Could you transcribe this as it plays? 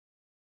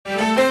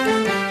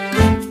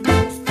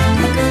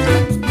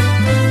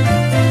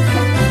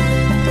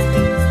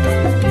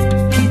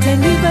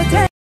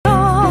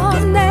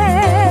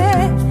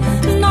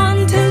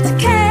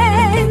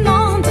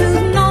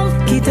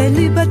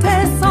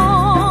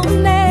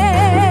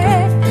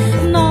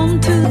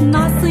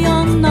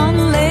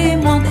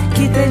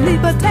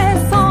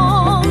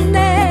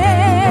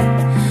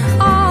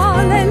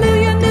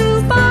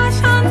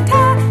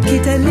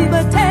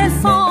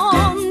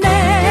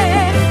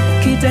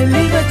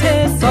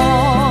liberté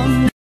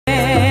sonne.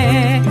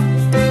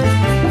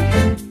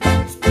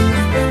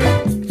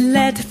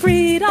 Let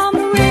freedom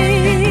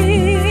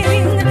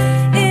ring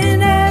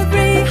in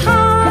every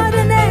heart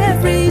and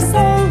every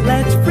soul.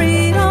 Let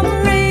freedom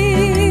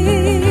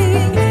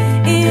ring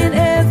in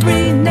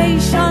every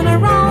nation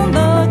around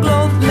the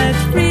globe. Let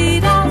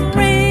freedom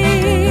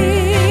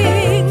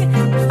ring.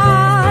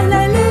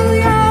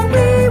 Hallelujah,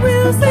 we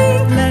will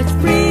sing. Let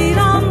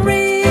freedom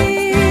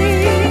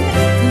ring.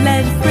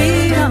 Let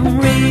freedom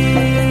ring.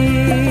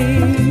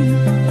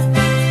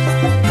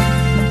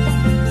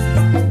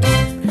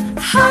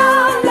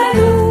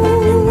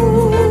 Hallelujah,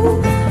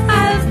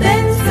 I've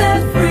been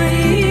set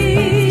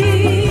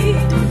free.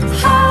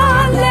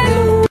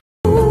 Hallelujah,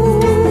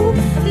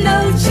 no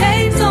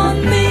chains on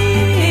me.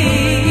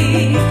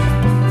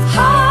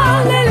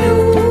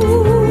 Hallelujah,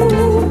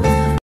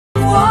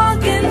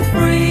 walking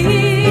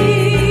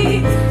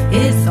free.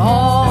 It's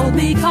all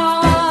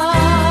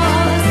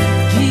because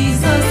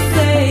Jesus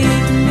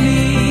saved me.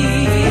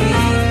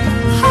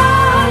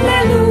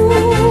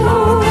 Hallelujah,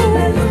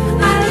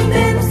 I've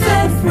been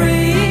set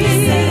free.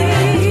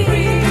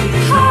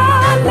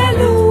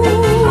 Hallelujah,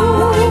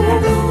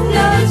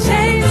 no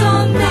chains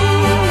on me.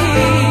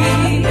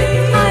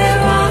 I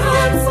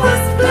once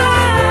was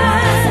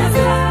blind,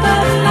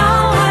 but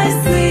now I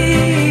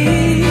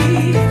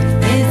see.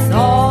 It's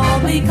all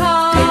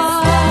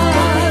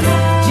because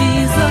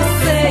Jesus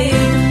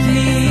saved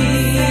me.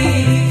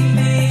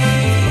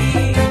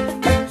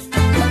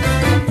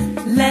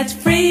 Let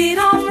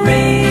freedom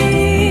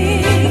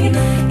ring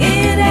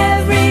in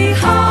every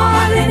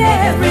heart and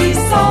every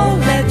soul.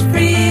 Let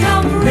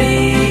freedom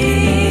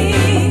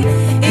ring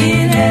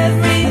in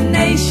every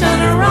nation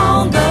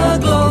around the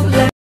globe.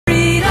 Let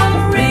freedom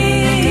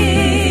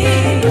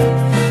ring.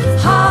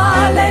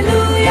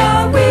 Hallelujah,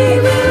 we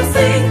will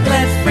sing.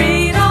 Let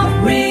freedom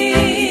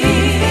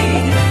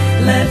ring.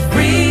 Let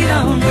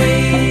freedom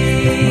ring.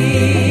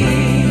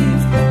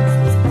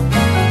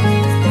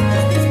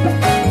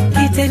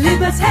 Quitte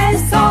liberté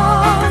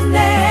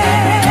sonne.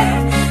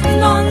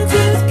 Non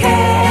to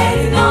care,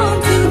 non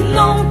to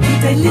non.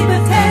 Quitte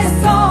liberté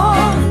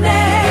sonne.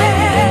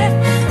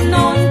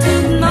 Non to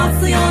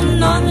nation,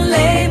 non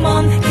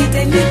lemon.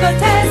 Quitte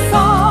liberté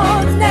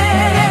sonne.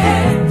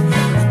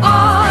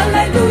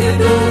 Alléluia,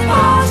 nous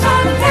pas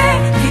chanter.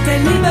 Quitte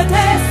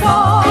liberté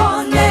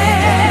sonne.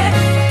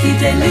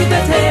 Quitte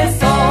liberté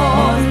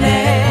sonne.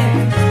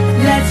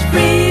 Let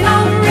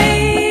freedom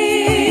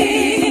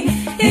ring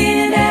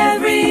in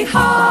every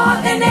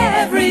heart and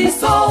every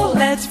soul.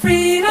 Let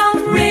freedom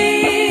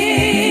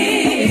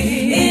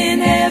ring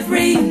in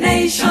every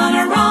nation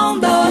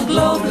around the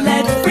globe.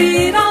 Let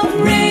freedom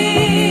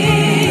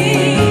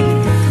ring.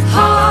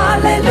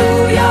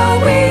 Hallelujah,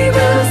 we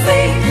will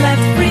sing. Let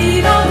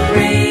freedom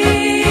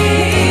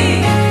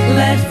ring.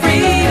 Let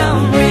freedom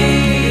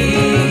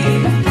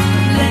ring.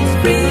 Let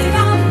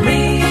freedom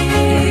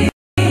ring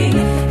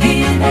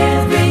in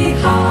every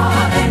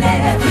heart and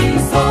every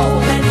soul.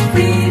 Let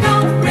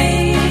freedom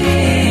ring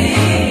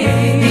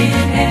in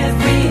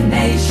every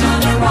nation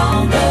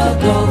around the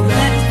globe.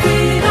 Let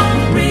freedom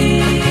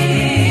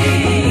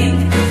ring.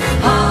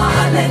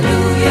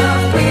 Hallelujah,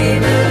 we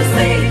will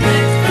sing.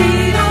 Let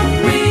freedom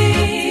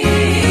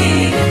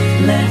ring.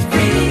 Let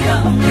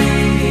freedom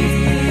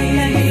ring.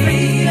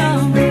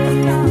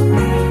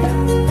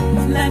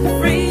 Let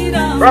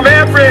freedom. From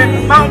every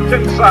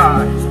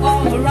mountainside,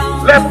 All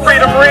around let the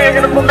freedom world. ring,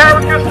 and if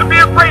America is to be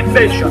a great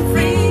nation,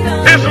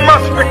 this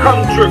must become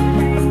true.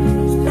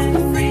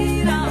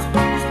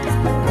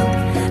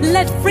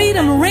 Let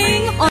freedom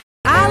ring on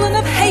the island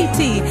of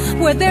Haiti,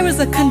 where there is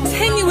a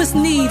continuous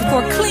need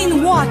for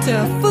clean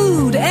water,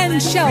 food,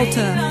 and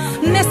shelter.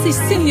 Merci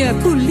Seigneur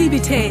pour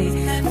liberté.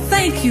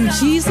 Thank you,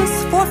 Jesus,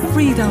 for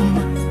freedom.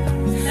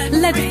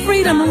 Let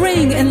freedom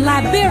ring in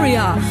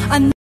Liberia, a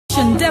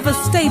nation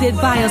devastated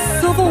by a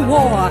civil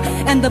war,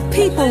 and the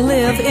people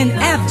live in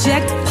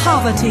abject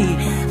poverty.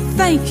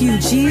 Thank you,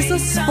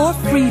 Jesus, for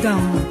freedom.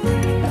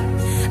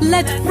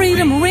 Let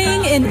freedom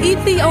ring in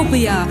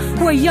Ethiopia,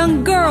 where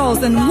young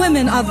girls and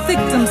women are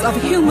victims of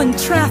human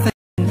trafficking.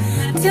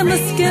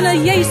 Timiskina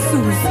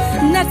Jesus,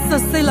 Netsa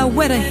Sela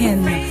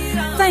Wedahin.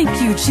 Thank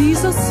you,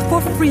 Jesus,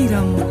 for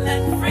freedom.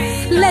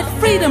 Let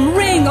freedom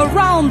ring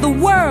around the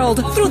world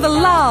through the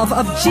love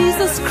of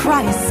Jesus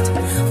Christ.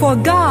 For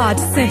God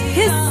sent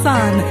His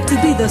Son to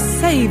be the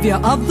Savior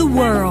of the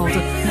world.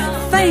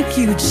 Thank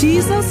you,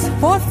 Jesus,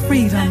 for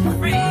freedom.